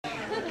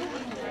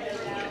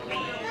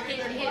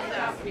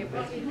Having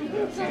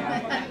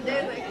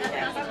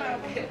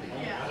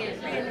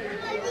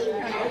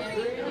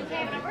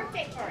a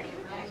birthday party.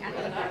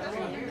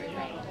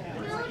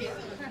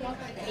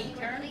 He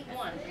turned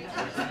 1.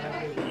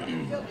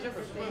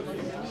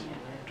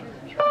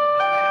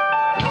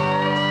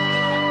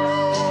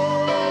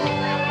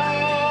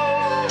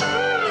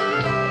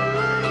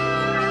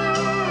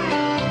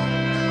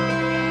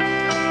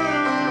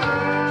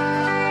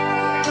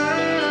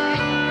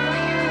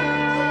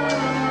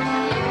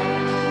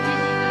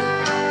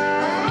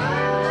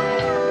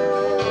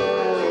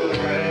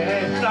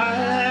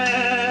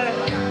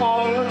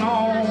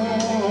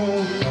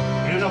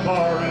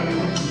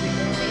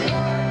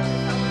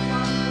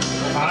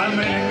 I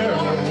met a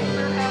girl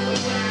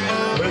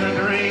with a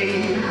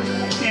dream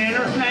in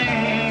her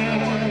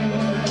hand.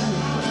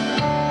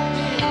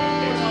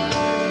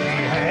 She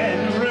had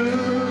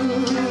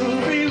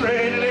ruby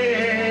red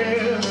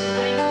lips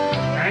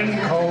and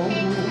cold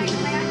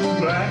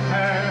black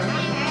hair,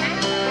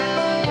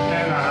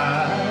 and I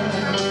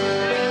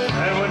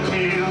would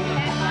tempt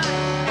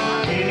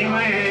any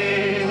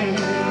man.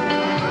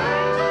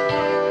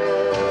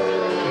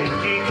 If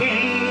she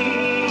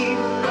came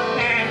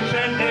and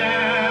sat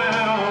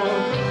down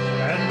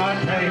at my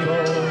table,